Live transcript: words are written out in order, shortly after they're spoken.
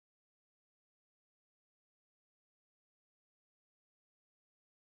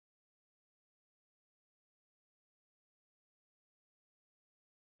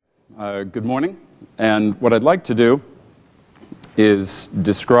Good morning. And what I'd like to do is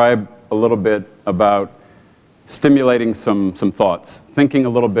describe a little bit about stimulating some thoughts, thinking a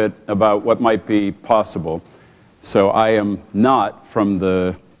little bit about what might be possible. So I am not from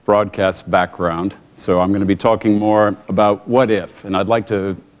the broadcast background, so I'm going to be talking more about what if, and I'd like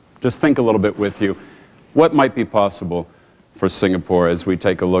to just think a little bit with you what might be possible for Singapore as we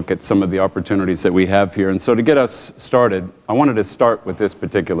take a look at some of the opportunities that we have here. And so to get us started, I wanted to start with this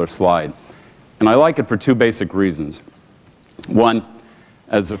particular slide. And I like it for two basic reasons. One,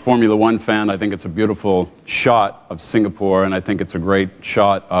 as a Formula One fan, I think it's a beautiful shot of Singapore, and I think it's a great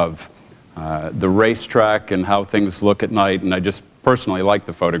shot of the racetrack and how things look at night, and I just personally like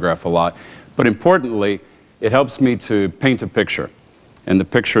the photograph a lot. But importantly, it helps me to paint a picture. And the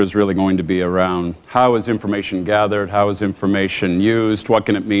picture is really going to be around how is information gathered, how is information used, what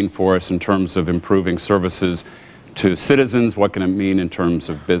can it mean for us in terms of improving services to citizens, what can it mean in terms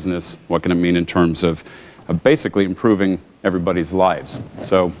of business, what can it mean in terms of basically improving everybody's lives.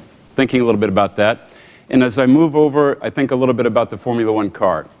 So thinking a little bit about that. And as I move over, I think a little bit about the Formula One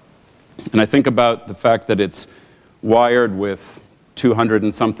car. And I think about the fact that it's wired with 200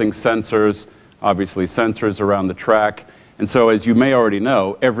 and something sensors, obviously sensors around the track. And so, as you may already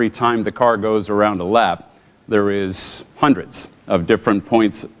know, every time the car goes around a lap, there is hundreds of different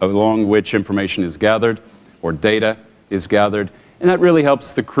points along which information is gathered or data is gathered. And that really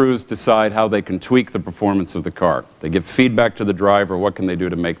helps the crews decide how they can tweak the performance of the car. They give feedback to the driver, what can they do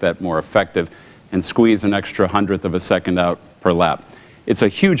to make that more effective, and squeeze an extra hundredth of a second out per lap. It's a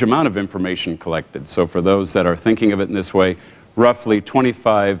huge amount of information collected. So for those that are thinking of it in this way, roughly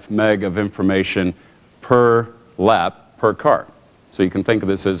 25 meg of information per lap per car. So you can think of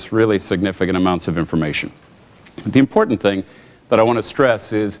this as really significant amounts of information. The important thing that I want to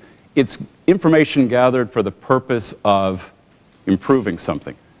stress is it's information gathered for the purpose of improving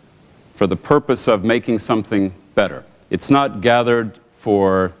something, for the purpose of making something better. It's not gathered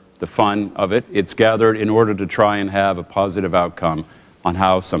for the fun of it. It's gathered in order to try and have a positive outcome on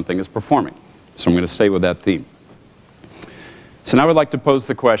how something is performing. So I'm going to stay with that theme. So now I'd like to pose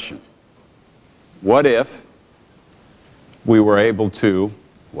the question, what if we were able to,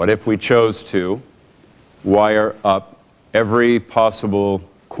 what if we chose to, wire up every possible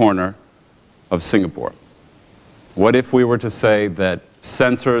corner of Singapore? What if we were to say that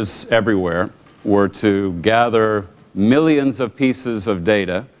sensors everywhere were to gather millions of pieces of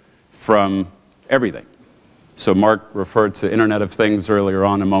data from everything? So Mark referred to Internet of Things earlier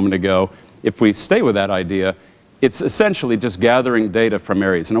on a moment ago. If we stay with that idea, it's essentially just gathering data from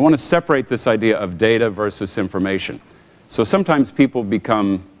areas. And I want to separate this idea of data versus information. So sometimes people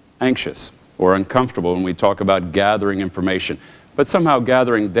become anxious or uncomfortable when we talk about gathering information, but somehow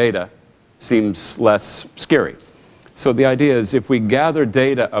gathering data seems less scary. So the idea is if we gather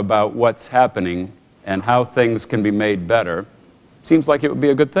data about what's happening and how things can be made better, seems like it would be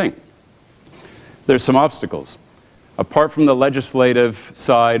a good thing. There's some obstacles. Apart from the legislative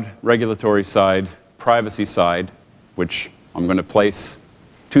side, regulatory side, privacy side, which I'm going to place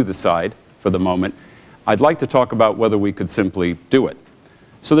to the side for the moment, I'd like to talk about whether we could simply do it.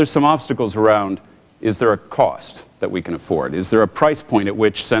 So there's some obstacles around, is there a cost that we can afford? Is there a price point at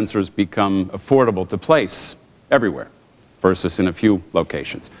which sensors become affordable to place everywhere versus in a few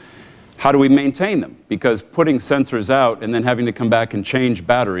locations? How do we maintain them? Because putting sensors out and then having to come back and change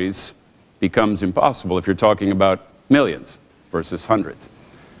batteries becomes impossible if you're talking about millions versus hundreds.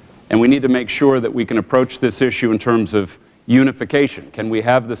 And we need to make sure that we can approach this issue in terms of unification. Can we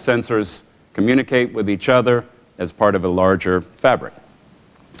have the sensors communicate with each other as part of a larger fabric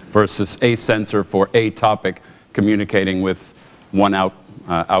versus a sensor for a topic communicating with one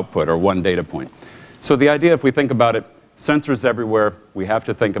output or one data point? So the idea, if we think about it, sensors everywhere, we have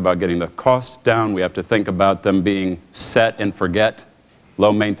to think about getting the cost down. We have to think about them being set and forget,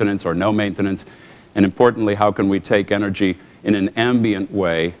 low maintenance or no maintenance. And importantly, how can we take energy in an ambient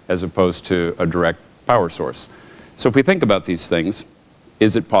way as opposed to a direct power source? So if we think about these things,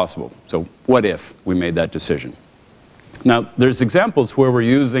 is it possible? So what if we made that decision? Now, there's examples where we're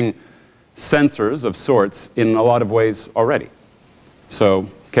using sensors of sorts in a lot of ways already. So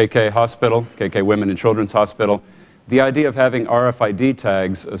KK Hospital, KK Women and Children's Hospital, the idea of having RFID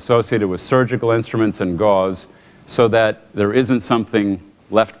tags associated with surgical instruments and gauze so that there isn't something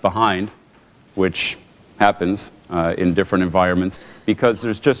left behind, which happens in different environments because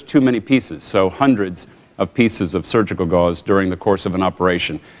there's just too many pieces. So hundreds of pieces of surgical gauze during the course of an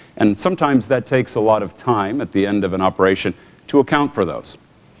operation. And sometimes that takes a lot of time at the end of an operation to account for those.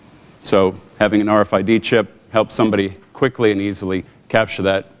 So having an RFID chip helps somebody quickly and easily capture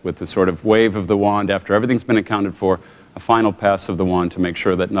that with the sort of wave of the wand after everything's been accounted for, a final pass of the wand to make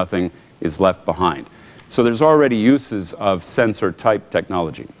sure that nothing is left behind. So there's already uses of sensor-type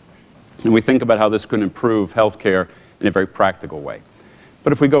technology. And we think about how this could improve healthcare in a very practical way.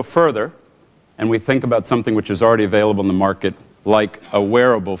 But if we go further, and we think about something which is already available in the market, like a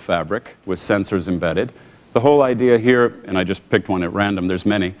wearable fabric with sensors embedded, the whole idea here, and I just picked one at random, there's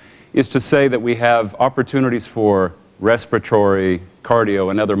many, is to say that we have opportunities for respiratory,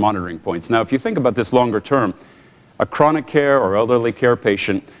 cardio, and other monitoring points. Now, if you think about this longer term, a chronic care or elderly care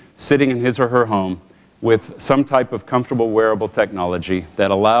patient sitting in his or her home with some type of comfortable wearable technology that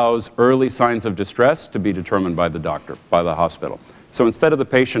allows early signs of distress to be determined by the doctor, by the hospital. So instead of the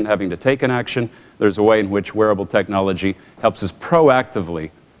patient having to take an action, there's a way in which wearable technology helps us proactively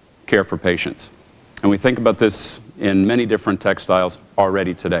care for patients. And we think about this in many different textiles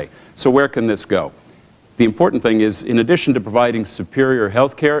already today. So where can this go? The important thing is, in addition to providing superior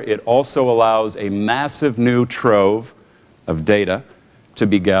health care, it also allows a massive new trove of data to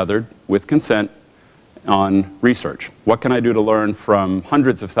be gathered with consent on research. What can I do to learn from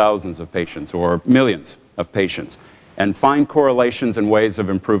hundreds of thousands of patients or millions of patients and find correlations and ways of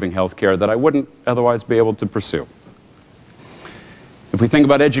improving healthcare that I wouldn't otherwise be able to pursue? If we think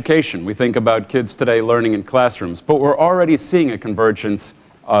about education, we think about kids today learning in classrooms, but we're already seeing a convergence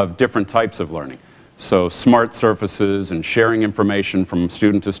of different types of learning. So smart surfaces and sharing information from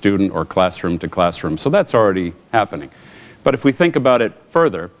student to student or classroom to classroom. So that's already happening. But if we think about it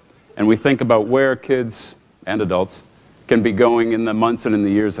further, and we think about where kids and adults can be going in the months and in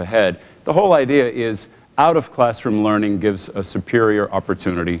the years ahead, the whole idea is out-of-classroom learning gives a superior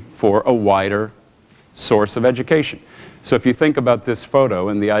opportunity for a wider source of education. So if you think about this photo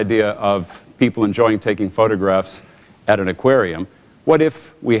and the idea of people enjoying taking photographs at an aquarium, what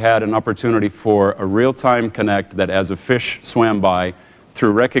if we had an opportunity for a real-time connect that as a fish swam by,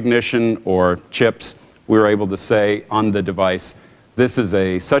 through recognition or chips, we were able to say on the device, this is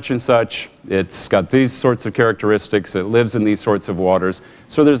a such and such, it's got these sorts of characteristics, it lives in these sorts of waters.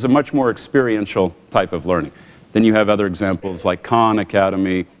 So there's a much more experiential type of learning. Then you have other examples like Khan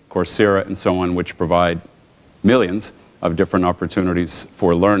Academy, Coursera, and so on, which provide millions of different opportunities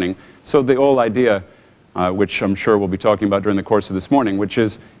for learning. So the whole idea, which I'm sure we'll be talking about during the course of this morning, which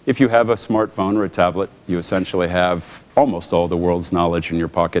is if you have a smartphone or a tablet, you essentially have almost all the world's knowledge in your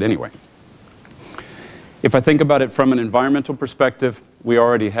pocket anyway. If I think about it from an environmental perspective, we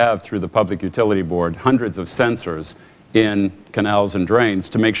already have, through the Public Utility Board, hundreds of sensors in canals and drains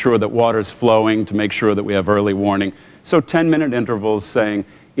to make sure that water's flowing, to make sure that we have early warning. So 10-minute intervals saying,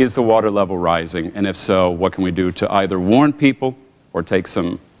 is the water level rising? And if so, what can we do to either warn people or take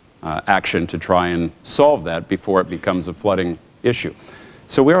some action to try and solve that before it becomes a flooding issue?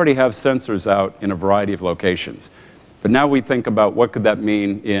 So we already have sensors out in a variety of locations. But now we think about what could that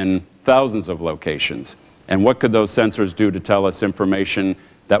mean in thousands of locations? And what could those sensors do to tell us information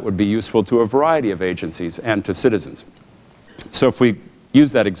that would be useful to a variety of agencies and to citizens? So if we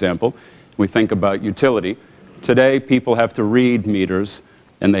use that example, we think about utility. Today, people have to read meters,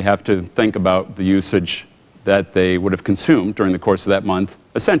 and they have to think about the usage that they would have consumed during the course of that month,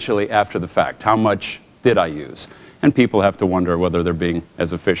 essentially after the fact. How much did I use? And people have to wonder whether they're being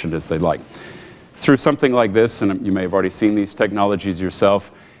as efficient as they'd like. Through something like this, and you may have already seen these technologies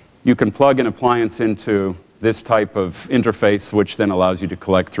yourself, you can plug an appliance into this type of interface, which then allows you to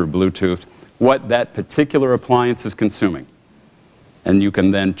collect through Bluetooth what that particular appliance is consuming. And you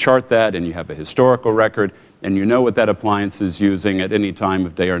can then chart that, and you have a historical record, and you know what that appliance is using at any time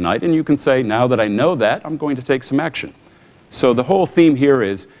of day or night, and you can say, now that I know that, I'm going to take some action. So the whole theme here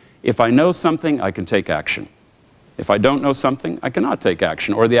is, if I know something, I can take action. If I don't know something, I cannot take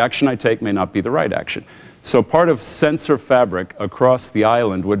action, or the action I take may not be the right action. So part of sensor fabric across the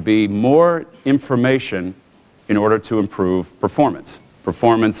island would be more information in order to improve performance.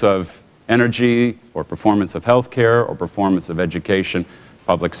 Performance of energy, or performance of healthcare, or performance of education,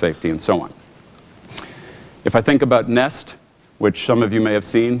 public safety, and so on. If I think about Nest, which some of you may have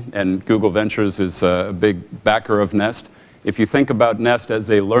seen, and Google Ventures is a big backer of Nest. If you think about Nest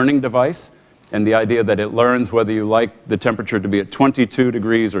as a learning device, and the idea that it learns whether you like the temperature to be at 22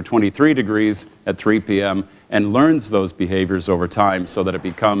 degrees or 23 degrees at 3 p.m., and learns those behaviors over time so that it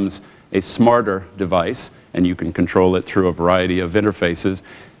becomes a smarter device, and you can control it through a variety of interfaces.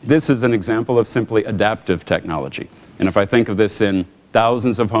 This is an example of simply adaptive technology. And if I think of this in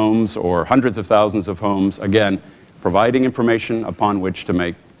thousands of homes or hundreds of thousands of homes, again, providing information upon which to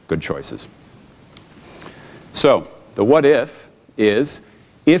make good choices. So the what if is,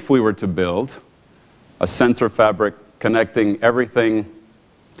 if we were to build a sensor fabric connecting everything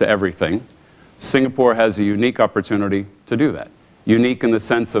to everything, Singapore has a unique opportunity to do that. Unique in the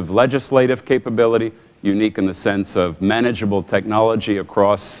sense of legislative capability, unique in the sense of manageable technology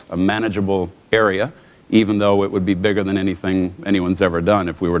across a manageable area, even though it would be bigger than anything anyone's ever done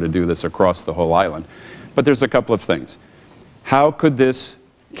if we were to do this across the whole island. But there's a couple of things. How could this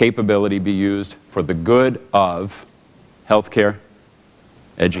capability be used for the good of healthcare,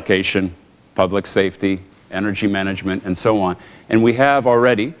 education, public safety, energy management, and so on? And we have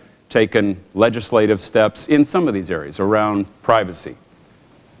already taken legislative steps in some of these areas around privacy.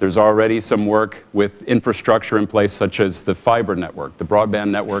 There's already some work with infrastructure in place, such as the fiber network, the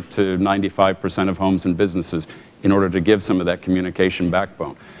broadband network to 95% of homes and businesses, in order to give some of that communication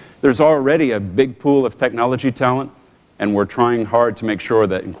backbone. There's already a big pool of technology talent, and we're trying hard to make sure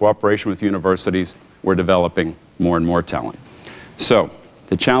that in cooperation with universities, we're developing more and more talent. So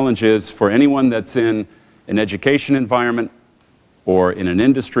the challenge is for anyone that's in an education environment or in an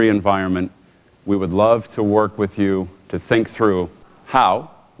industry environment, we would love to work with you to think through how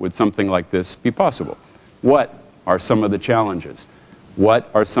would something like this be possible? What are some of the challenges? What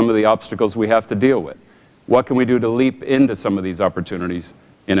are some of the obstacles we have to deal with? What can we do to leap into some of these opportunities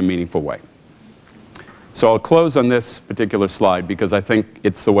in a meaningful way? So I'll close on this particular slide because I think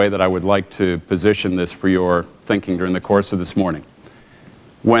it's the way that I would like to position this for your thinking during the course of this morning.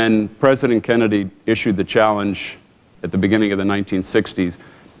 When President Kennedy issued the challenge at the beginning of the 1960s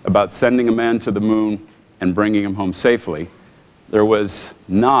about sending a man to the moon and bringing him home safely, there was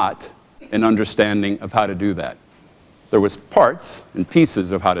not an understanding of how to do that. There was parts and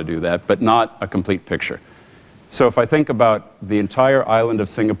pieces of how to do that, but not a complete picture. So if I think about the entire island of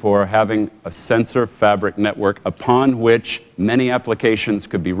Singapore having a sensor fabric network upon which many applications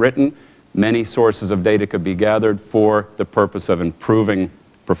could be written, many sources of data could be gathered for the purpose of improving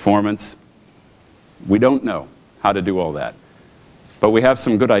performance, we don't know how to do all that. But we have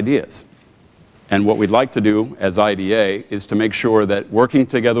some good ideas. And what we'd like to do as IDA is to make sure that working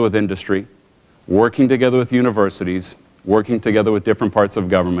together with industry, working together with universities, working together with different parts of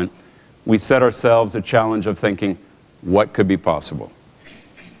government, we set ourselves a challenge of thinking, what could be possible?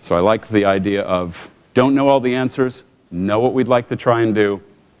 So I like the idea of don't know all the answers, know what we'd like to try and do,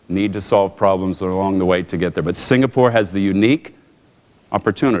 need to solve problems along the way to get there. But Singapore has the unique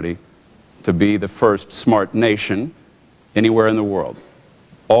opportunity to be the first smart nation anywhere in the world.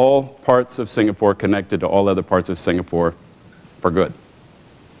 All parts of Singapore connected to all other parts of Singapore for good.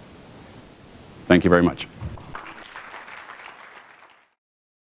 Thank you very much.